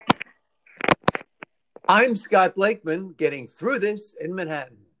I'm Scott Blakeman, getting through this in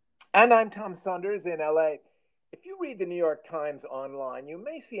Manhattan. And I'm Tom Saunders in LA. If you read the New York Times online, you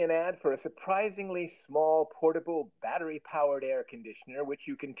may see an ad for a surprisingly small portable battery powered air conditioner, which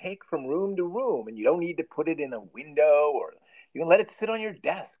you can take from room to room, and you don't need to put it in a window, or you can let it sit on your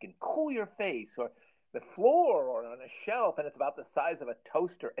desk and cool your face, or the floor, or on a shelf, and it's about the size of a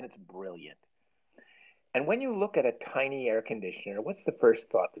toaster, and it's brilliant. And when you look at a tiny air conditioner, what's the first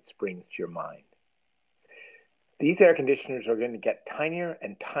thought that springs to your mind? These air conditioners are going to get tinier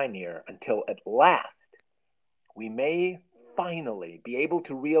and tinier until at last we may finally be able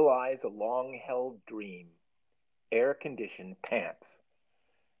to realize a long-held dream: air-conditioned pants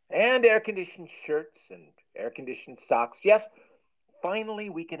and air-conditioned shirts and air-conditioned socks. Yes,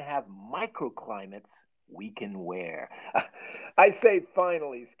 finally we can have microclimates we can wear. I say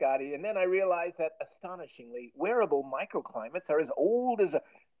finally, Scotty, and then I realize that astonishingly, wearable microclimates are as old as a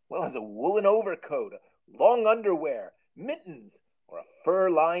woolen overcoat, long underwear, mittens, or a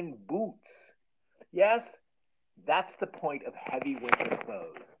fur-lined boots. Yes, that's the point of heavy winter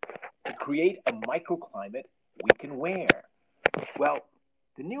clothes, to create a microclimate we can wear. Well,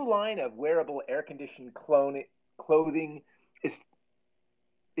 the new line of wearable air-conditioned clothing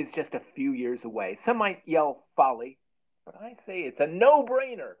is just a few years away. Some might yell folly, but I say it's a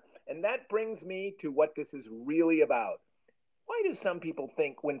no-brainer. And that brings me to what this is really about. Why do some people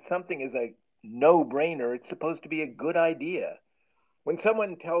think when something is a no-brainer, it's supposed to be a good idea? When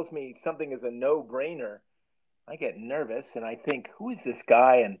someone tells me something is a no-brainer, I get nervous and I think, who is this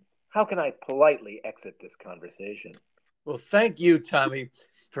guy and how can I politely exit this conversation? Well, thank you, Tommy,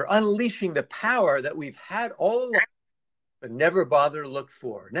 for unleashing the power that we've had all along, but never bother to look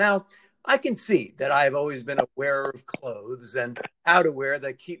for. Now, I can see that I've always been a wearer of clothes and outerwear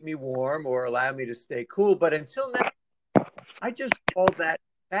that keep me warm or allow me to stay cool, but until now, I just called that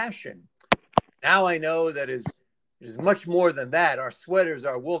fashion. Now I know that it is much more than that. Our sweaters,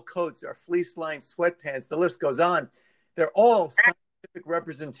 our wool coats, our fleece-lined sweatpants, the list goes on. They're all scientific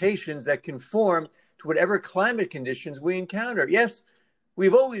representations that conform to whatever climate conditions we encounter. Yes,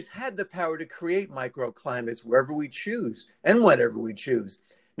 we've always had the power to create microclimates wherever we choose and whenever we choose.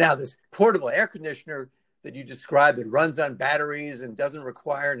 Now, this portable air conditioner that you described that runs on batteries and doesn't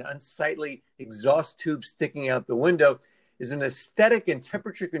require an unsightly exhaust tube sticking out the window is an aesthetic and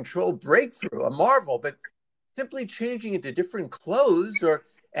temperature control breakthrough, a marvel, but simply changing into different clothes or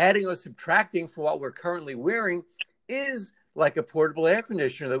adding or subtracting from what we're currently wearing is like a portable air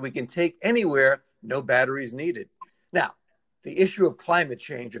conditioner that we can take anywhere, no batteries needed. Now, the issue of climate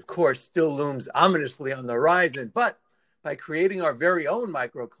change, of course, still looms ominously on the horizon, but by creating our very own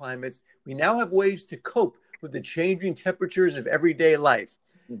microclimates, we now have ways to cope with the changing temperatures of everyday life.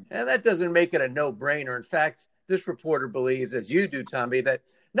 And that doesn't make it a no-brainer. In fact, this reporter believes, as you do, Tommy, that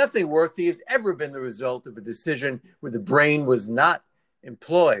nothing worthy has ever been the result of a decision where the brain was not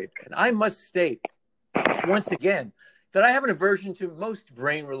employed. And I must state, once again, that I have an aversion to most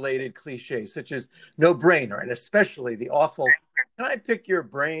brain-related cliches, such as no-brainer, and especially the awful, can I pick your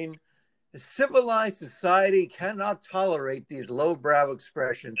brain? A civilized society cannot tolerate these lowbrow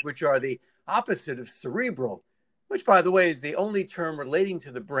expressions, which are the opposite of cerebral, which, by the way, is the only term relating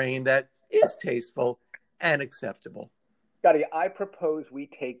to the brain that is tasteful and acceptable. Scotty, I propose we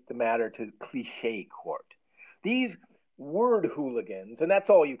take the matter to cliche court. These word hooligans, and that's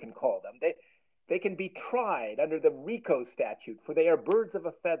all you can call them, they can be tried under the RICO statute, for they are birds of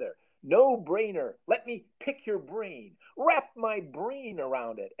a feather. No brainer. Let me pick your brain. Wrap my brain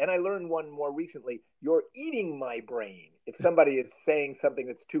around it. And I learned one more recently. You're eating my brain. If somebody is saying something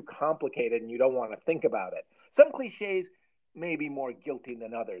that's too complicated and you don't want to think about it. Some cliches may be more guilty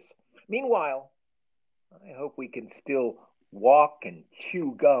than others. Meanwhile, I hope we can still walk and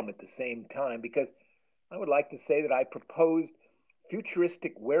chew gum at the same time, because I would like to say that I proposed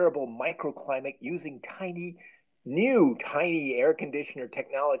futuristic wearable microclimate using new tiny air conditioner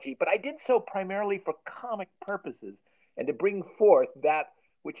technology, but I did so primarily for comic purposes and to bring forth that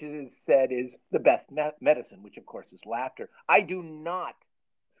which is said is the best medicine, which of course is laughter. I do not,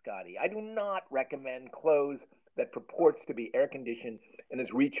 Scotty, I do not recommend clothes that purports to be air conditioned and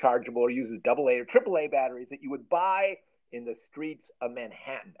is rechargeable or uses AA or AAA batteries that you would buy in the streets of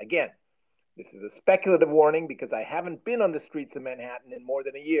Manhattan. Again, this is a speculative warning because I haven't been on the streets of Manhattan in more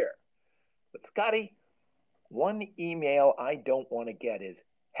than a year. But Scotty, one email I don't want to get is,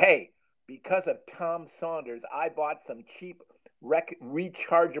 hey, because of Tom Saunders, I bought some cheap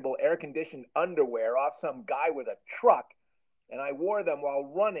rechargeable air-conditioned underwear off some guy with a truck, and I wore them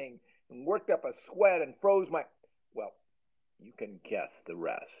while running and worked up a sweat and froze my... Well, you can guess the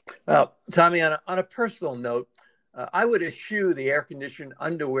rest. Well, Tommy, on a personal note, I would eschew the air-conditioned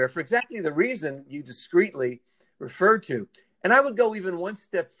underwear for exactly the reason you discreetly referred to. And I would go even one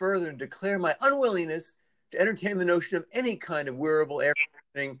step further and declare my unwillingness to entertain the notion of any kind of wearable air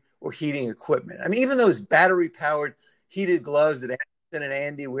conditioning or heating equipment. I mean, even those battery-powered heated gloves that Anderson and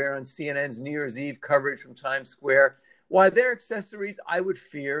Andy wear on CNN's New Year's Eve coverage from Times Square, why they're accessories I would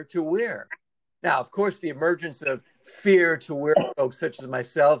fear to wear. Now, of course, the emergence of fear to wear folks such as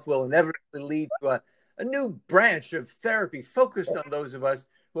myself will inevitably lead to a new branch of therapy focused on those of us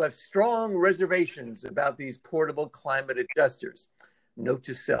who have strong reservations about these portable climate adjusters. Note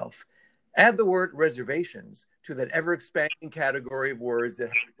to self, add the word reservations to that ever-expanding category of words that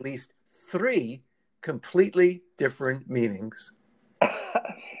have at least three completely different meanings.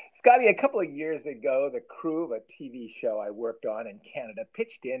 Scotty, a couple of years ago, the crew of a TV show I worked on in Canada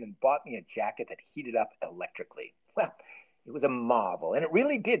pitched in and bought me a jacket that heated up electrically. Well, it was a marvel, and it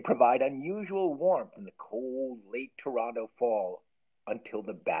really did provide unusual warmth in the cold, late Toronto fall until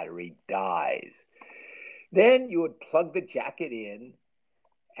the battery dies. Then you would plug the jacket in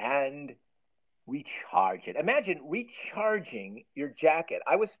and recharge it. Imagine recharging your jacket.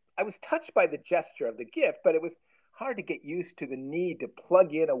 I was touched by the gesture of the gift, but it was hard to get used to the need to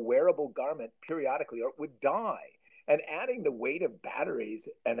plug in a wearable garment periodically or it would die. And adding the weight of batteries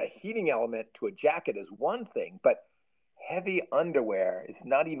and a heating element to a jacket is one thing, but heavy underwear is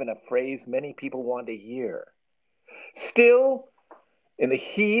not even a phrase many people want to hear. Still, in the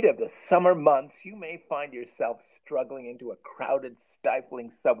heat of the summer months, you may find yourself struggling into a crowded,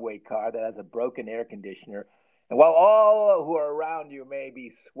 stifling subway car that has a broken air conditioner. And while all who are around you may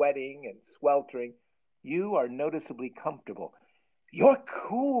be sweating and sweltering, you are noticeably comfortable. You're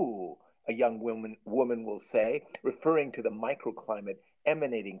cool, a young woman will say, referring to the microclimate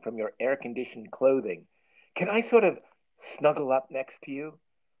emanating from your air-conditioned clothing. Can I sort of snuggle up next to you?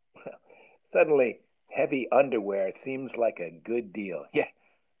 Suddenly, heavy underwear seems like a good deal. Yeah,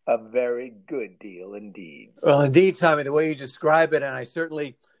 a very good deal indeed. Well, indeed, Tommy, the way you describe it, and I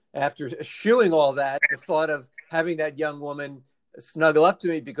certainly, after eschewing all that, the thought of having that young woman snuggle up to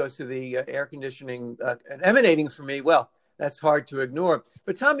me because of the air conditioning emanating from me, well, that's hard to ignore.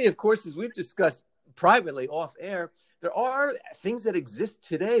 But Tommy, of course, as we've discussed privately off air, there are things that exist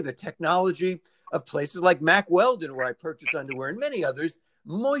today, the technology of places like Mack Weldon, where I purchase underwear, and many others,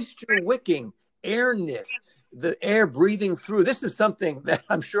 moisture wicking, air knit, the air breathing through. This is something that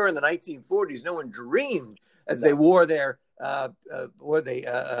I'm sure in the 1940s, no one dreamed as they wore their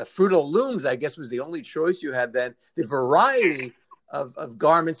Fruit Looms, I guess was the only choice you had then. The variety of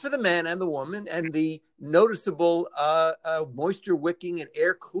garments for the man and the woman, and the noticeable moisture wicking and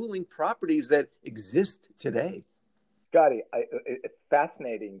air cooling properties that exist today. Scotty, a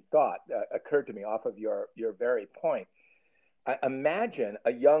fascinating thought occurred to me off of your very point. Imagine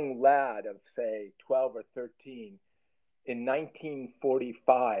a young lad of, say, 12 or 13 in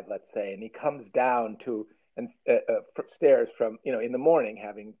 1945, let's say, and he comes down to stairs from, in the morning,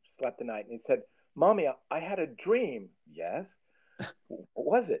 having slept the night, and he said, "Mommy, I had a dream." "Yes? What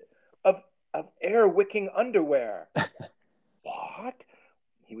was it?" Of air wicking underwear." "What?"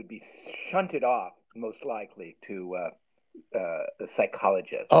 He would be shunted off, most likely, to a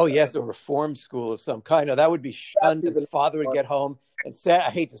psychologist. Oh, yes, a reform school of some kind. Now, that would be shunned, and the father would get home and say, I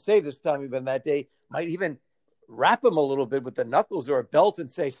hate to say this, Tommy, but that day might even rap him a little bit with the knuckles or a belt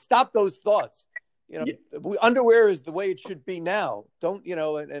and say, "Stop those thoughts. Underwear is the way it should be now. Don't,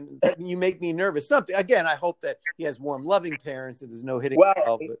 and you make me nervous." Something, again, I hope that he has warm, loving parents and there's no hitting.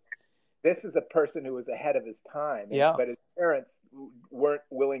 Well, this is a person who was ahead of his time, but his parents weren't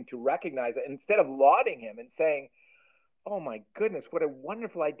willing to recognize it. Instead of lauding him and saying, "Oh my goodness, what a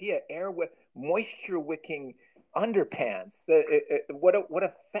wonderful idea! Air with moisture wicking underpants. What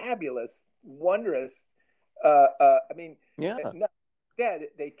a fabulous, wondrous." Instead,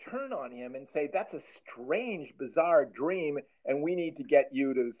 they turn on him and say, "That's a strange, bizarre dream, and we need to get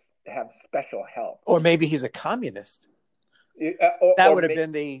you to have special help." Or maybe he's a communist. That would have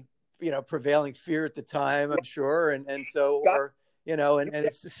been the prevailing fear at the time, I'm sure, and so. And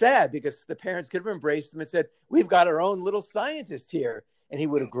it's sad because the parents could have embraced him and said, "We've got our own little scientist here." And he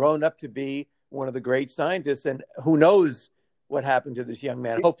would have grown up to be one of the great scientists. And who knows what happened to this young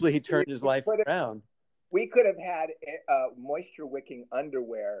man. Hopefully he turned his life around. We could have had moisture wicking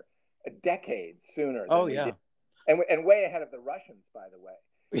underwear decades sooner. Oh, yeah. And way ahead of the Russians, by the way.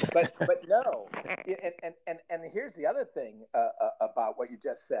 But no. And here's the other thing about what you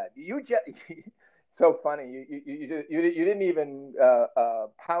just said. So funny. You didn't even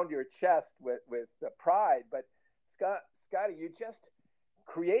pound your chest with pride, but Scotty, you just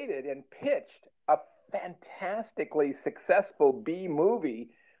created and pitched a fantastically successful B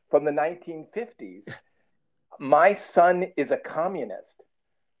movie from the 1950s. My Son is a Communist.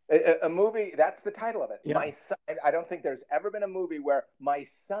 A movie, that's the title of it. Yeah. My son. I don't think there's ever been a movie where my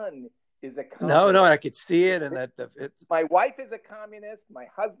son is a No, communist. I could see it, and it's My wife is a communist. My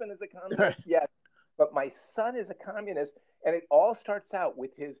husband is a communist. Yes, but my son is a communist, and it all starts out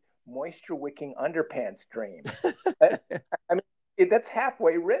with his moisture-wicking underpants dream. I mean, that's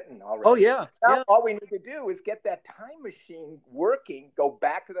halfway written already. Oh yeah. Now Yeah. all we need to do is get that time machine working, go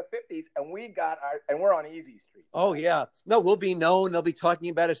back to the 50s, and we're on Easy Street. Oh yeah. No, we'll be known. They'll be talking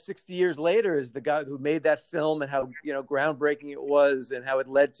about it 60 years later as the guy who made that film, and how, groundbreaking it was, and how it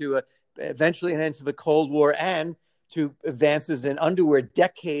led to eventually an end to the Cold War and to advances in underwear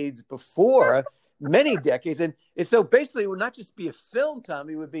decades before, many decades. And so basically it would not just be a film,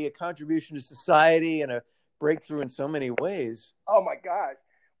 Tommy, it would be a contribution to society and a breakthrough in so many ways. Oh my gosh.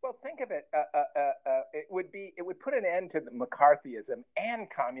 Well, think of it. It would put an end to the McCarthyism and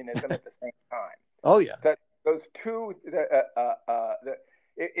communism at the same time. Oh yeah. Those two,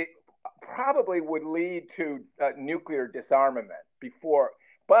 it probably would lead to nuclear disarmament before,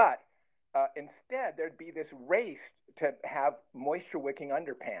 but instead there'd be this race to have moisture-wicking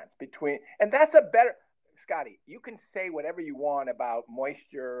underpants between, and that's a better, Scotty, you can say whatever you want about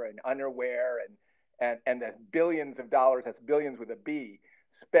moisture and underwear and the billions of dollars, that's billions with a B,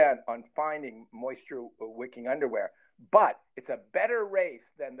 spent on finding moisture-wicking underwear. But it's a better race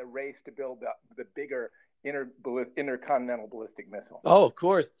than the race to build the bigger intercontinental ballistic missile. Oh, of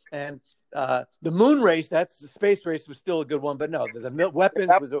course. And the moon race, that's the space race, was still a good one. But no, the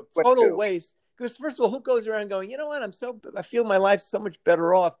weapons was a total waste. Because first of all, who goes around going, you know what, I feel my life's so much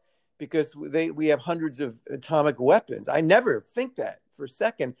better off because we have hundreds of atomic weapons. I never think that for a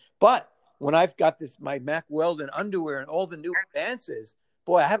second. But when I've got my Mack Weldon underwear and all the new advances,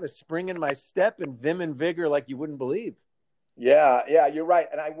 boy, I have a spring in my step and vim and vigor like you wouldn't believe. Yeah, you're right.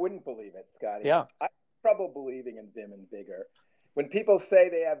 And I wouldn't believe it, Scotty. Yeah. I have trouble believing in vim and vigor. When people say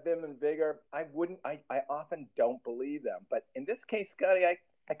they have vim and vigor, I often don't believe them. But in this case, Scotty, I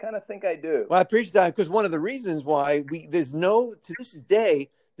kind of think I do. Well, I appreciate that, because one of the reasons why to this day,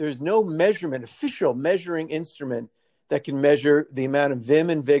 there's no official measuring instrument that can measure the amount of vim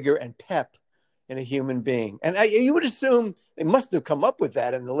and vigor and pep in a human being. And you would assume they must have come up with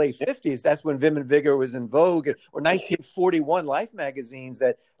that in the late 50s. That's when vim and vigor was in vogue, or 1941 Life magazines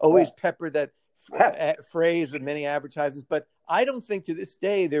that always peppered that phrase with many advertisements. But I don't think to this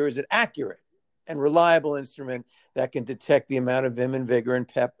day there is an accurate and reliable instrument that can detect the amount of vim and vigor and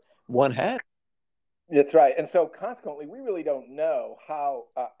pep one has. That's right. And so consequently, we really don't know how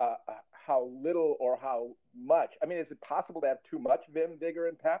little or how much. I mean, is it possible to have too much vim, vigor,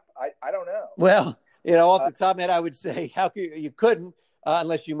 and pep? I don't know. Well, off the top of my head, I would say you couldn't,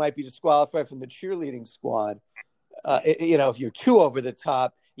 unless you might be disqualified from the cheerleading squad. If you're too over the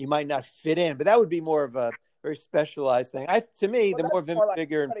top, you might not fit in. But that would be more of a very specialized thing. To me, the more vim,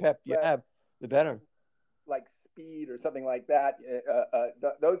 vigor, and pep you have, the better. Like speed or something like that.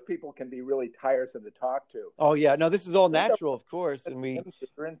 Those people can be really tiresome to talk to. Oh yeah, no, this is all natural, of course, and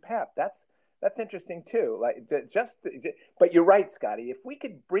pep. That's interesting too. But you're right, Scotty. If we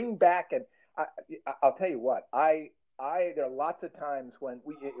could bring back, and I'll tell you what, there are lots of times when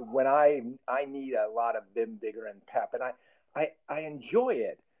I need a lot of vim, vigor, and pep, and I enjoy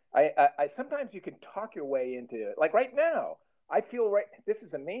it. I sometimes you can talk your way into it. Like right now, I feel this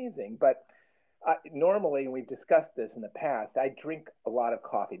is amazing, but. Normally, and we've discussed this in the past, I drink a lot of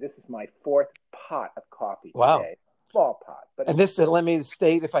coffee. This is my fourth pot of coffee today. Small pot. And this, let me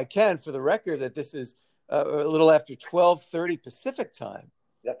state, if I can, for the record, that this is a little after 12:30 Pacific time.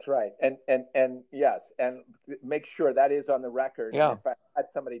 That's right. And yes, and make sure that is on the record. Yeah. And if I had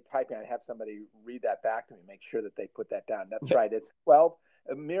somebody typing, I'd have somebody read that back to me, make sure that they put that down. That's right. It's 12,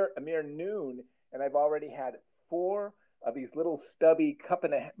 a mere noon, and I've already had 4 of these little stubby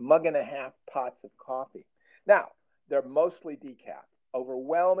mug and a half pots of coffee. Now, they're mostly decaf,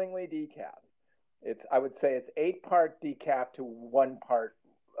 overwhelmingly decaf. I would say it's 8-part decaf to 1 part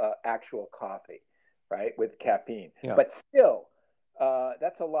actual coffee, right, with caffeine. Yeah. But still,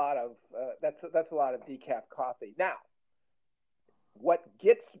 that's a lot of decaf coffee. Now, what's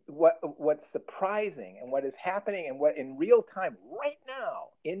surprising and what is happening and what in real time right now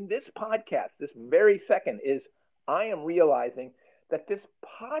in this podcast, this very second, is I am realizing that this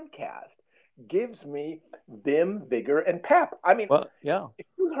podcast gives me vim, vigor, and pep. I mean, if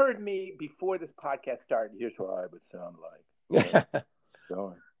you heard me before this podcast started, here's what I would sound like.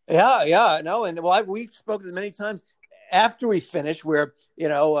 No, and we've spoken many times after we finish, where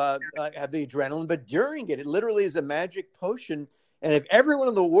have the adrenaline, but during it literally is a magic potion. And if everyone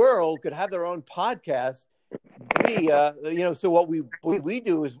in the world could have their own podcast, So what we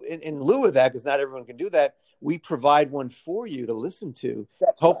do is in lieu of that, because not everyone can do that, we provide one for you to listen to. That's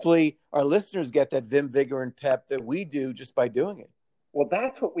right. Hopefully our listeners get that vim, vigor, and pep that we do just by doing it. Well,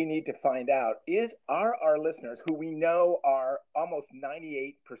 that's what we need to find out. Are our listeners, who we know are almost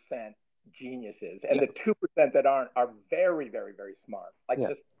 98% geniuses, and Yeah. the 2% that aren't are very, very, very smart, like Yeah.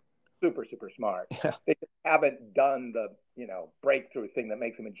 just super, super smart. Yeah. They just haven't done the, breakthrough thing that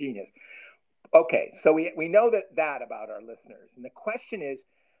makes them a genius. Okay, so we know that about our listeners. And the question is,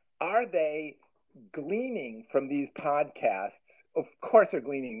 are they gleaning from these podcasts? Of course, they're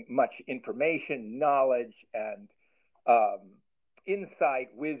gleaning much information, knowledge, and um, insight,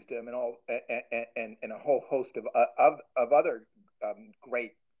 wisdom, and all, and a whole host of other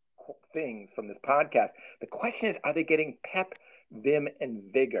great things from this podcast. The question is, are they getting pep, vim, and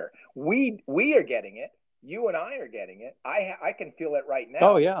vigor? We are getting it. You and I are getting it. I can feel it right now.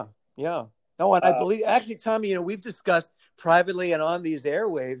 Oh yeah, yeah. No, and I believe actually, Tommy, we've discussed privately and on these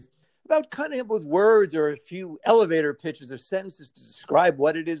airwaves about coming up with words or a few elevator pitches or sentences to describe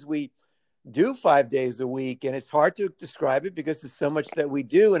what it is we do 5 days a week. And it's hard to describe it because there's so much that we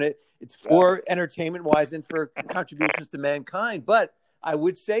do, and it's for entertainment wise and for contributions to mankind. But I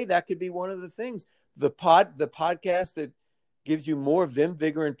would say that could be one of the things, the podcast that gives you more vim,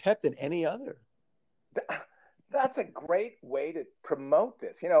 vigor, and pep than any other. That's a great way to promote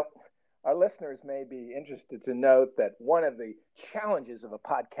this. Our listeners may be interested to note that one of the challenges of a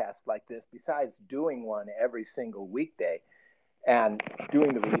podcast like this, besides doing one every single weekday and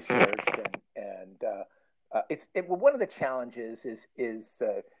doing the research, one of the challenges is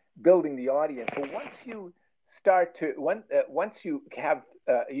building the audience. But once you start to once you have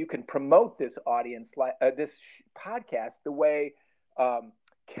you can promote this audience like this podcast the way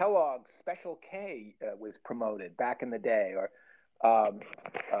Kellogg's Special K was promoted back in the day, or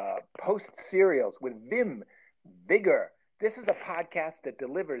Post cereals with vim, vigor. This is a podcast that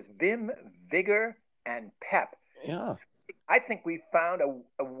delivers vim, vigor, and pep. Yeah, I think we found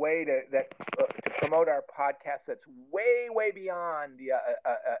a way to promote our podcast that's way, way beyond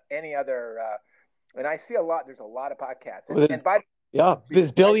any other. And I see there's a lot of podcasts.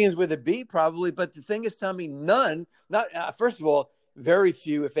 There's billions with a B probably. But the thing is, Tommy, first of all, very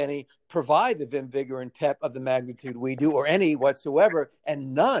few, if any, provide the vim, vigor, and pep of the magnitude we do, or any whatsoever,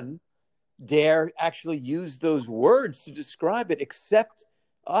 and none dare actually use those words to describe it except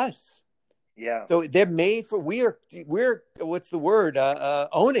us. Yeah. So they're made for, we're what's the word,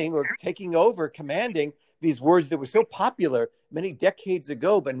 owning or taking over, commanding these words that were so popular many decades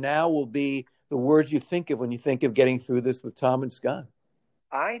ago, but now will be the words you think of when you think of getting through this with Tom and Scott.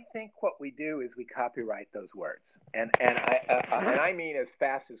 I think what we do is we copyright those words, and I mean as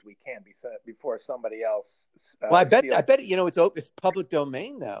fast as we can before somebody else. Well, I bet it's public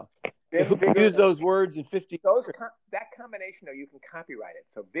domain now. Who can use those words in 50 years? That combination, though, you can copyright it.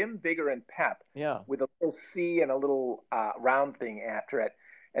 So vim, vigor, and pep, yeah, with a little C and a little round thing after it,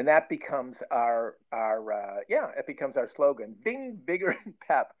 and that becomes our slogan. Vim, vigor, and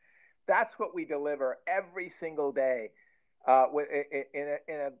pep. That's what we deliver every single day.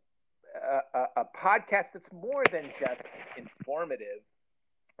 In a podcast that's more than just informative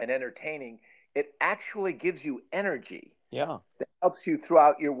and entertaining. It actually gives you energy. Yeah, that helps you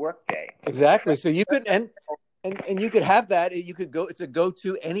throughout your workday. Exactly. So you could and you could have that. You could go. It's a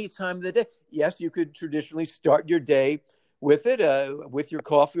go-to any time of the day. Yes, you could traditionally start your day with it, with your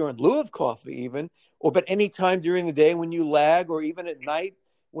coffee, or in lieu of coffee, even, but any time during the day when you lag, or even at night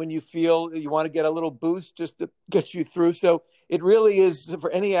when you feel you want to get a little boost just to get you through. So it really is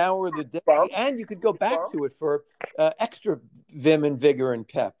for any hour of the day, and you could go back to it for extra vim and vigor and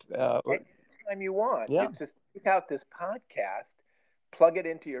pep. Anytime you want. Yeah. It's just take out this podcast, plug it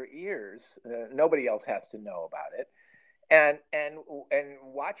into your ears. Nobody else has to know about it, and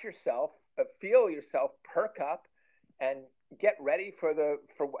watch yourself, feel yourself perk up, and get ready for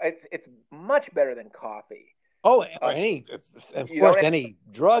it's much better than coffee. Oh, or any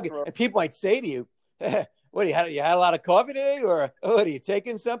drug. And people might say to you, "What, you had a lot of coffee today, or are you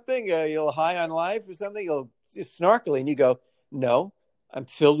taking something? You're high on life or something?" You'll just snarkily, and you go, "No, I'm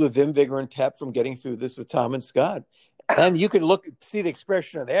filled with vim, vigor, and pep from getting through this with Tom and Scott." And you can see the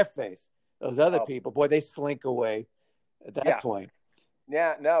expression of their face. Those other people, boy, they slink away at that point.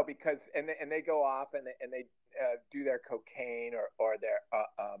 Yeah, no, because and they go off and they do their cocaine or their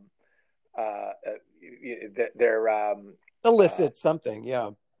illicit something,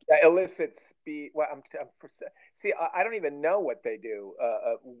 illicit speed. Well, see, I don't even know what they do.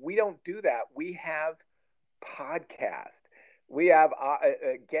 We don't do that. We have podcast. We have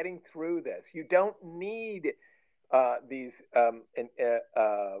getting through this. You don't need these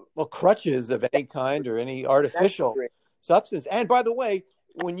well, crutches of any kind or any artificial substance. And by the way,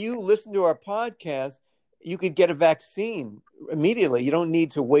 when you listen to our podcast, you could get a vaccine immediately. You don't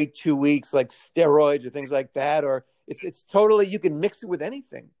need to wait 2 weeks like steroids or things like that. Or it's totally, you can mix it with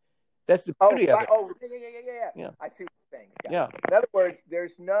anything. That's the beauty of it. Yeah. I see what you're saying. Yeah. In other words,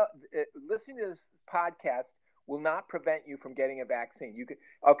 there's no listening to this podcast will not prevent you from getting a vaccine. You could,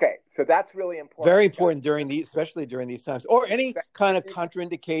 okay, so that's really important. Very important especially during these times, or any kind of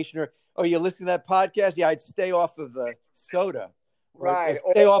contraindication, or you listen to that podcast. Yeah, I'd stay off of soda, right?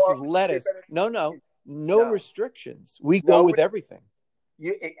 Or stay off of lettuce. No restrictions. We go with everything.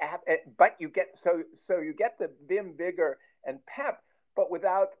 But you get you get the vim, vigor, and pep, but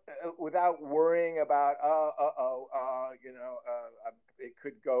without worrying about it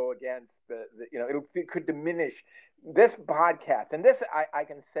could go against it could diminish this podcast. And this I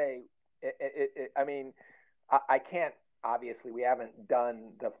can say, I mean, I can't, obviously we haven't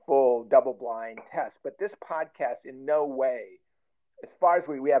done the full double-blind test, but this podcast in no way, as far as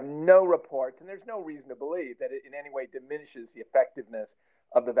we have no reports, and there's no reason to believe that it in any way diminishes the effectiveness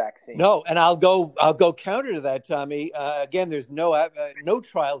of the vaccine. No, and I'll go counter to that, Tommy. Again, there's no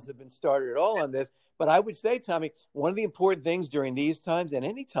trials have been started at all on this, but I would say, Tommy, one of the important things during these times and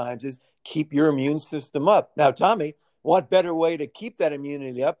any times is keep your immune system up. Now, Tommy, what better way to keep that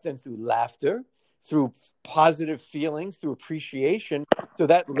immunity up than through laughter, through positive feelings, through appreciation? So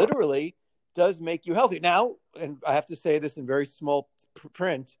that literally does make you healthy. Now, and I have to say this in very small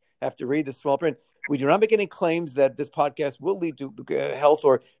print, I have to read the small print. We do not make any claims that this podcast will lead to health,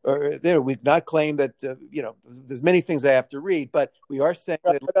 or we've not claimed that, there's many things I have to read, but we are saying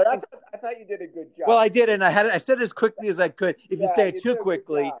that. I thought you did a good job. Well, I did, and I said it as quickly as I could. If you say it too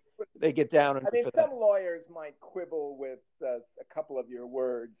quickly, they get down on me for that. Some lawyers might quibble with a couple of your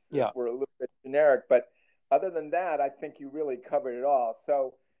words that were a little bit generic, but other than that, I think you really covered it all.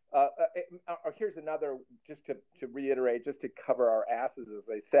 So here's another, just to reiterate, just to cover our asses, as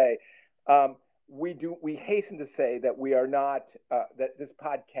they say. We hasten to say that we are not, that this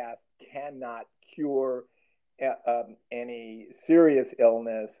podcast cannot cure any serious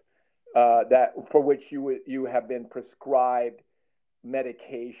illness that for which you have been prescribed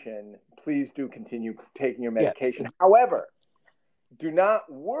medication. Please do continue taking your medication. Yes. However, do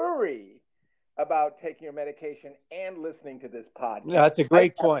not worry about taking your medication and listening to this podcast. No, that's a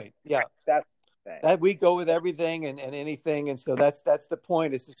great point. Yeah. That's that we go with everything and anything, and so that's the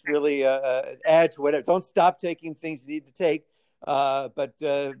point. It's just really add to whatever. Don't stop taking things you need to take, but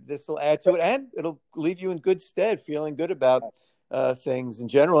this will add to it, and it'll leave you in good stead, feeling good about things in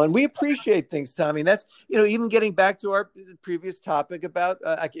general. And we appreciate things, Tommy. And that's even getting back to our previous topic about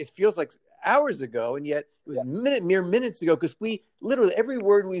it feels like hours ago, and yet it was mere minutes ago, because we literally every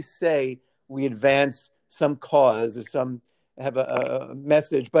word we say, we advance some cause or some have a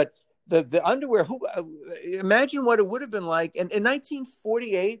message, but. The underwear, imagine what it would have been like. And in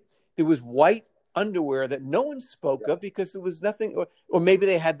 1948, there was white underwear that no one spoke of because there was nothing, or maybe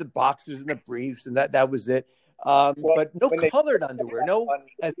they had the boxers and the briefs, and that was it. But no colored underwear,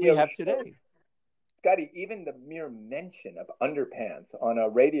 as we have today. Scotty, even the mere mention of underpants on a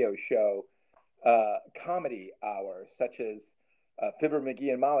radio show, comedy hour, such as Fibber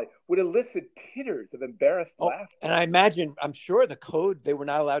McGee and Molly, would elicit titters of embarrassed laughter. And I'm sure the code, they were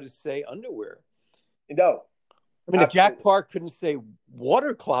not allowed to say underwear. No. I mean, if Jack Park couldn't say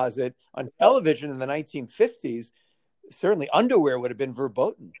water closet on television in the 1950s, certainly underwear would have been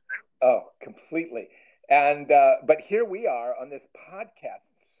verboten. Oh, completely. And but here we are on this podcast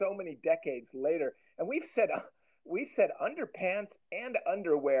so many decades later, and we've said underpants and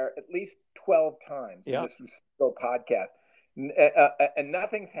underwear at least 12 times in this podcast. And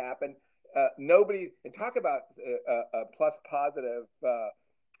nothing's happened. Nobody, and talk about plus positive,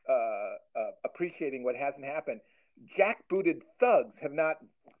 appreciating what hasn't happened. Jackbooted thugs have not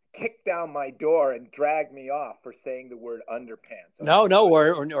kicked down my door and dragged me off for saying the word underpants. No,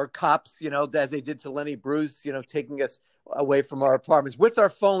 or cops, as they did to Lenny Bruce, taking us away from our apartments with our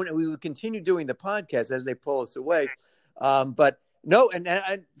phone, and we would continue doing the podcast as they pull us away. But no,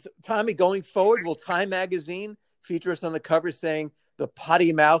 and Tommy, going forward, will Time Magazine feature us on the cover saying the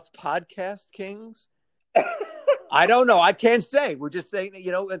Potty Mouth Podcast Kings? I don't know. I can't say. We're just saying,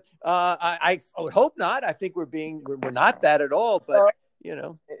 I would hope not. I think we're not that at all, but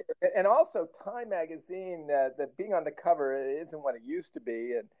And also Time Magazine, that being on the cover isn't what it used to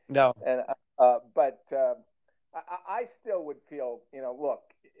be. And no. And but I still would feel, look,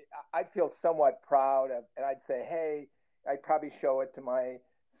 I'd feel somewhat proud of, and I'd say, hey, I'd probably show it to my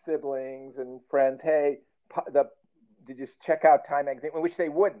siblings and friends. Hey, did you check out Time Magazine? Which they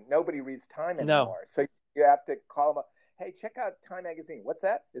wouldn't. Nobody reads Time anymore. No. You have to call them up. Hey, check out Time Magazine. What's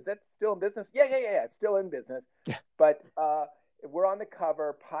that? Is that still in business? Yeah. It's still in business. But we're on the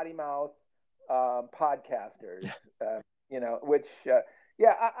cover, potty mouth podcasters. Which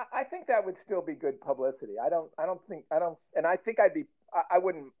I think that would still be good publicity. I think I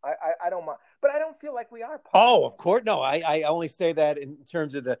wouldn't. I don't mind, but I don't feel like we are. Oh, of course, no. I only say that in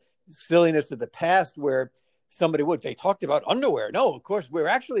terms of the silliness of the past, where they talked about underwear. No, of course, we're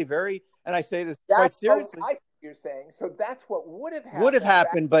actually very, and I say this quite seriously. You're saying so that's what would have happened. Would have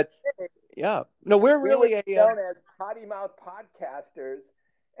happened, but yeah, no, we're really known as potty mouth podcasters,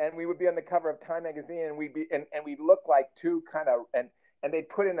 and we would be on the cover of Time Magazine, and we'd look like two kind of and they'd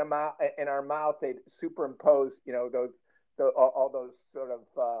put in our mouth, they'd superimpose, all those sort of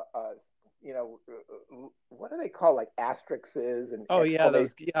what do they call, like asterisks and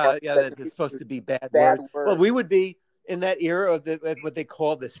that's supposed to be bad words. Well, we would be in that era of what they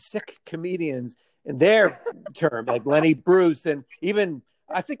call the sick comedians in their term, like Lenny Bruce, and even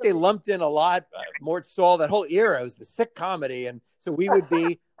I think they lumped in a lot Mort Sahl. That whole era was the sick comedy, and so we would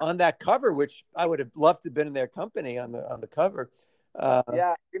be on that cover, which I would have loved to have been in their company on the cover. There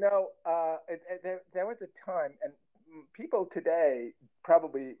was a time, and people today,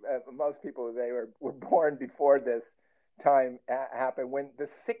 probably most people today were born before this time happened, when the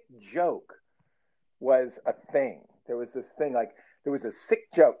sick joke was a thing. There was this thing, like there was a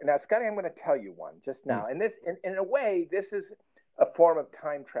sick joke. Now, Scotty, I'm going to tell you one just now, and this, in a way, this is a form of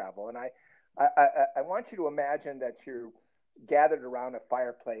time travel. And I want you to imagine that you're gathered around a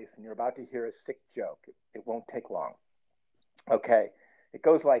fireplace and you're about to hear a sick joke. It won't take long. Okay, it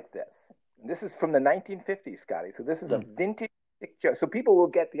goes like this. And this is from the 1950s, Scotty. So this is a vintage sick joke. So people will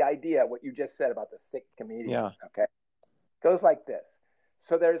get the idea what you just said about the sick comedian. Yeah. Okay, it goes like this.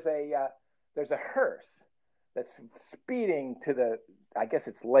 So there's a hearse that's speeding to the. I guess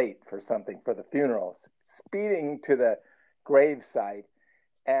it's late for the funeral. Speeding to the gravesite,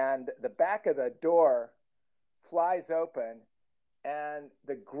 and the back of the door flies open, and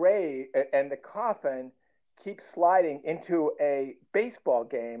the coffin keeps sliding into a baseball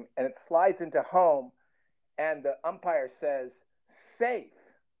game, and it slides into home, and the umpire says, "Safe."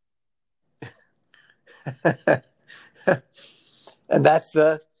 And that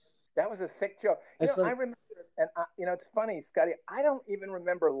was a sick joke. I remember, and it's funny, Scotty. I don't even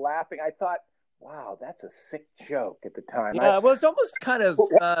remember laughing. I thought, wow, that's a sick joke at the time. Yeah, well, it's almost kind of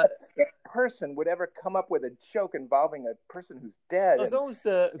a sick person would ever come up with a joke involving a person who's dead. It's almost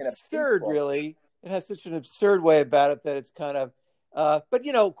absurd, really. It has such an absurd way about it that it's kind of. But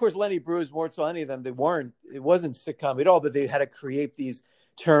of course, Lenny Bruce, Mort Sahl, any of them, it wasn't sitcom at all. But they had to create these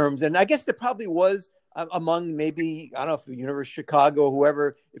terms, and I guess there probably was among, maybe, I don't know, if the University of Chicago,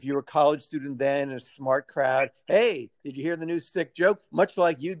 whoever, if you were a college student then, a smart crowd, hey, did you hear the new sick joke? Much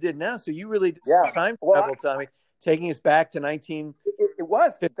like you did now. So you really did some time travel, Tommy, taking us back to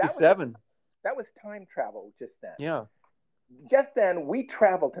 1957. That was time travel just then. Yeah. Just then, we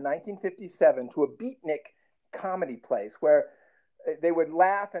traveled to 1957 to a beatnik comedy place where they would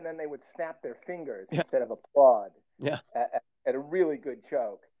laugh and then they would snap their fingers instead of applaud at a really good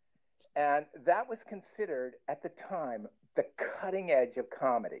joke. And that was considered, at the time, the cutting edge of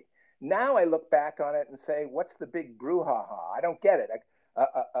comedy. Now I look back on it and say, what's the big brouhaha? I don't get it.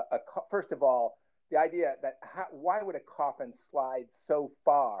 First of all, the idea that why would a coffin slide so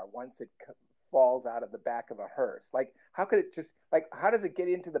far once it falls out of the back of a hearse? Like, how could it how does it get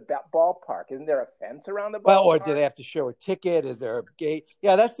into the ballpark? Isn't there a fence around the ballpark? Well, or do they have to show a ticket? Is there a gate?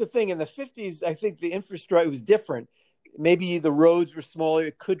 Yeah, that's the thing. In the 50s, I think the infrastructure was different. Maybe the roads were smaller.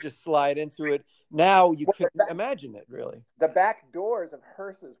 It could just slide into it. Now you couldn't imagine it, really. The back doors of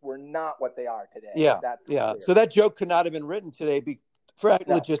hearses were not what they are today. Yeah, yeah. So that joke could not have been written today for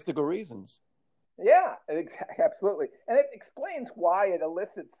logistical reasons. Yeah, absolutely. And it explains why it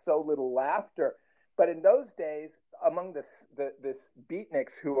elicits so little laughter. But in those days, among this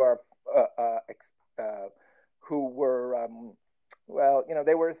beatniks who were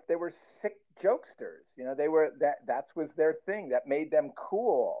they were sick jokesters. That was their thing. That made them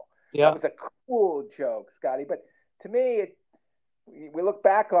cool. Yeah. That was a cool joke, Scotty. But to me, we look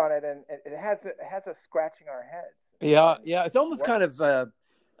back on it and it has us scratching our heads. Yeah, yeah. It's almost kind of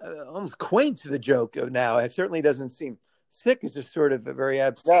almost quaint to the joke of now. It certainly doesn't seem sick. It's just sort of a very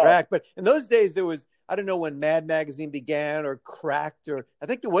abstract. No. But in those days, there was, I don't know when Mad Magazine began or Cracked, or I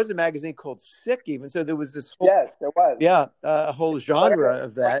think there was a magazine called Sick even. So there was this whole, yes, there was. Yeah, a whole genre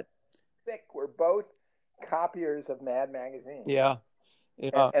of that. Sick were both copiers of Mad Magazine. Yeah.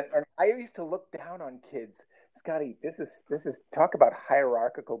 Yeah. And I used to look down on kids. Scotty, this is talk about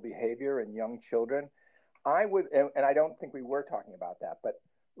hierarchical behavior in young children. I would, and I don't think we were talking about that, but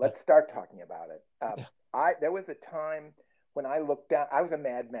let's start talking about it. there was a time when I looked down. I was a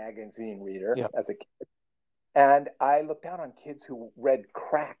Mad magazine reader Yeah. as a kid, and I looked down on kids who read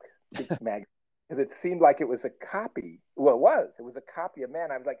crack magazine because it seemed like it was a copy. Well, it was. It was a copy of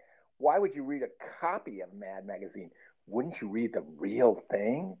Mad. I was like, why would you read a copy of Mad magazine? Wouldn't you read the real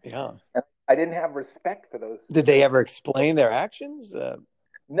thing? Yeah. And I didn't have respect for those. Did they ever explain their actions?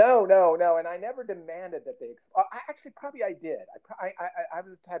 No, and I never demanded that they. Actually, probably I did. I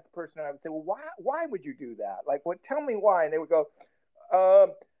was the type of person I would say, well, why would you do that? Like, well, tell me why. And they would go,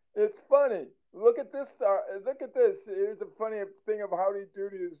 it's funny. Look at this. Look at this. Here's a funny thing of Howdy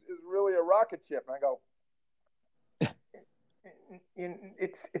Doody is really a rocket ship. And I go,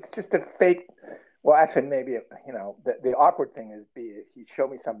 it's just a fake. Well, actually, maybe the awkward thing is he'd show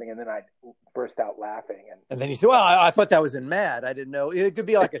me something and then I'd burst out laughing. And then you say, well, I thought that was in Mad. I didn't know. It could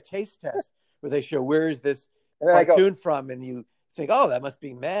be like a taste test where they show, where is this cartoon from? And you think, oh, that must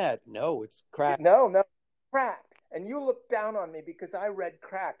be Mad. No, it's crack. No, crack. And you looked down on me because I read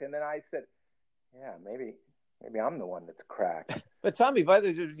crack. And then I said, yeah, maybe I'm the one that's cracked. But Tommy, by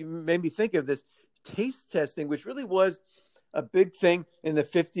the way, you made me think of this taste testing, which really was a big thing in the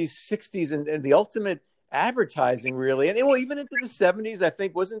 50s, 60s, and the ultimate advertising, really. And even into the 70s, I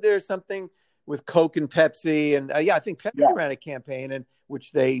think, wasn't there something with Coke and Pepsi? And I think Pepsi ran a campaign in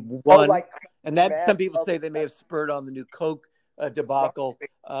which they won. And that some people say they may have spurred on the new Coke debacle.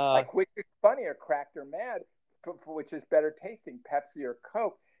 Which is funnier, cracked or Mad, which is better tasting, Pepsi or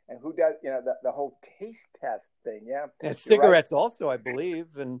Coke? And who does, the whole taste test thing, yeah. And cigarettes also, I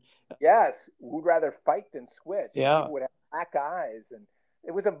believe. And yes, who'd rather fight than switch. Yeah. People would have black eyes. And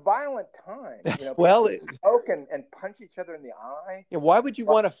it was a violent time. Well, smoke and punch each other in the eye. Yeah, why would you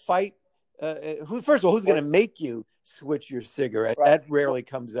want to fight? First of all, who's going to make you switch your cigarette? Right. That rarely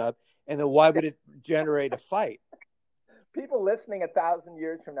comes up. And then why would it generate a fight? People listening 1,000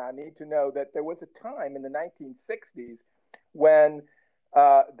 years from now need to know that there was a time in the 1960s when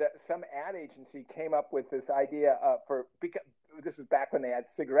some ad agency came up with this idea because this was back when they had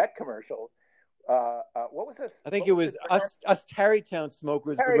cigarette commercials. What was this? I think it was us Tarrytown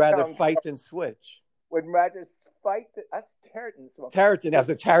smokers would rather fight than switch. Would rather fight us Tarrytown smokers.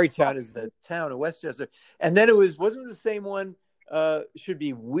 Tarrytown is the town of Westchester. And then wasn't the same one,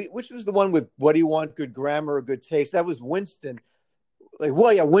 which was the one with what do you want, good grammar or good taste? That was Winston.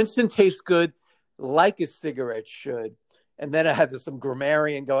 Winston tastes good like a cigarette should. And then I had some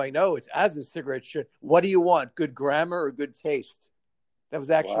grammarian going, no, it's as a cigarette should. What do you want, good grammar or good taste? That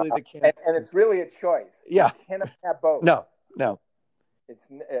was actually the campaign. And it's really a choice. Yeah. You cannot have both. No.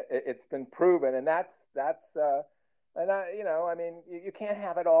 It's been proven, and that's you can't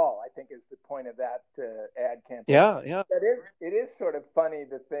have it all, I think, is the point of that ad campaign. Yeah. It is sort of funny,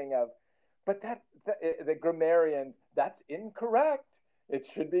 the thing of, but the grammarians, that's incorrect. It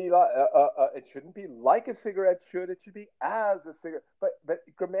should be it shouldn't be like a cigarette should. It should be as a cigarette. But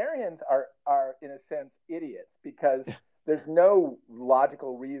grammarians are in a sense idiots because there's no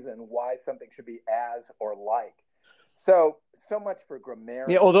logical reason why something should be as or like. So much for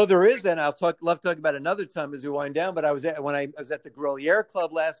grammarians. Yeah, although there is, and love to talk about another time as we wind down. But I was at the Grolier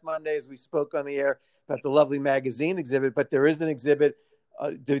Club last Monday as we spoke on the air about the lovely magazine exhibit. But there is an exhibit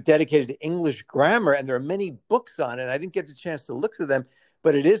dedicated to English grammar, and there are many books on it. I didn't get the chance to look through them,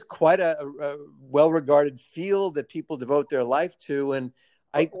 but it is quite a well-regarded field that people devote their life to. And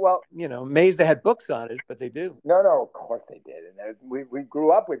amazed they had books on it, but they do. No, of course they did, and we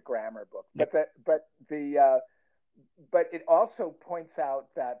grew up with grammar books. But it also points out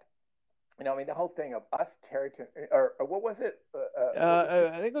that the whole thing of us Tarrytown, or what was it?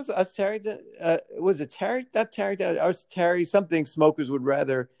 I think it was us Tarrytown. Was it Tarry? Not Tarrytown. Us Tarry. Something smokers would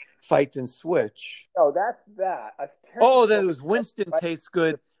rather fight than switch. No, that's that. Us then it was Winston tastes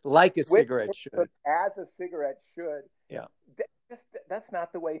good like a cigarette should. As a cigarette should. Yeah. That's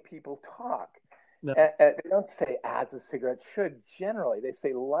not the way people talk. No. They don't say as a cigarette should. Generally, they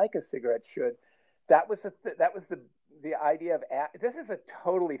say like a cigarette should. That was the idea of this is a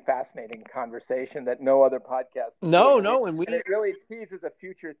totally fascinating conversation that no other podcast. And it really teases a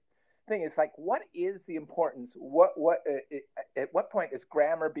future thing. It's like, what is the importance? At what point does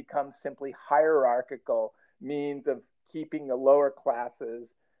grammar become simply hierarchical means of keeping the lower classes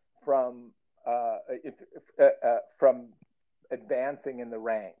from advancing in the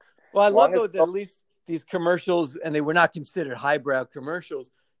ranks? Well, I love though that at least these commercials, and they were not considered highbrow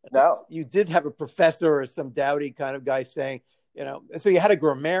commercials. No, you did have a professor or some dowdy kind of guy saying, so you had a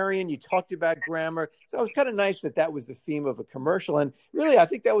grammarian, you talked about grammar. So it was kind of nice that was the theme of a commercial. And really, I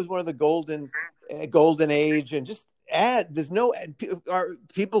think that was one of the golden age. And just there's no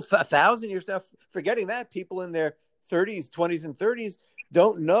people 1,000 years now, forgetting that people in their 30s, 20s and 30s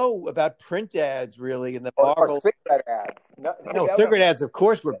don't know about print ads really in the or Marvel. cigarette ads. No, they No, don't know. cigarette ads, of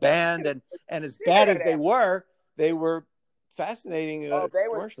course, were banned, and as bad as Cigarette ads. they were fascinating Oh,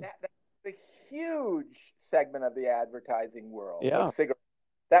 commercials. that was a huge segment of the advertising world was Yeah, cigarettes.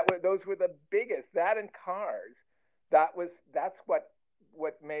 Those were the biggest. That and cars. That's what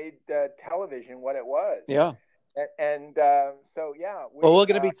made television what it was. yeah. And so yeah, Well, we're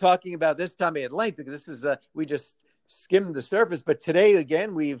going to be talking about this, Tommy, at length, because this is we just skimmed the surface. But today,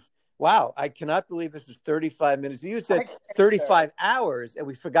 again, wow, I cannot believe this is 35 minutes. You said 35 hours, and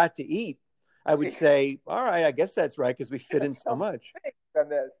we forgot to eat. I would say, all right, I guess that's right, because we fit in so much. On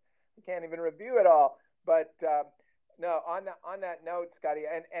this, we can't even review it all. But no, on that note, Scotty,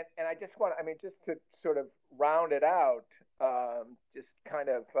 and I just want, I mean, just to sort of round it out, just kind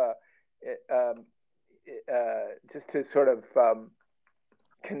of. Just to sort of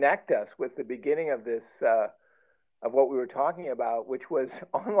connect us with the beginning of this, of what we were talking about, which was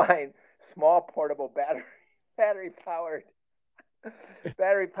online small portable battery powered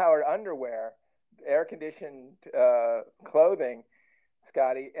underwear, air conditioned clothing,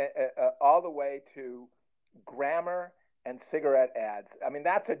 Scotty, all the way to grammar and cigarette ads. I mean,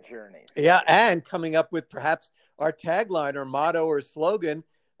 that's a journey. Yeah, and coming up with perhaps our tagline or motto or slogan.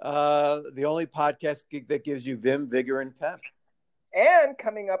 The only podcast that gives you vim, vigor, and pep. And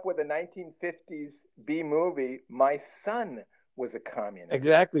coming up with a 1950s B movie, My Son Was a Communist.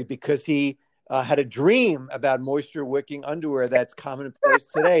 Exactly, because he had a dream about moisture-wicking underwear that's commonplace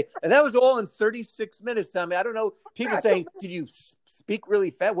today. And that was all in 36 minutes. I mean, I don't know, people saying, did you speak really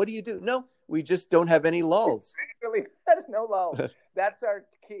fast? What do you do? No, we just don't have any lulls. Really, no lulls. That's our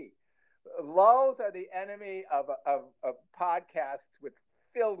key. Lulls are the enemy of podcasts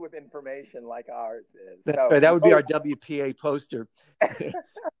filled with information like ours is. So, that would be our WPA poster.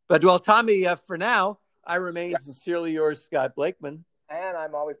 But, well, Tommy, for now, I remain sincerely yours, Scott Blakeman. And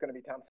I'm always going to be Tom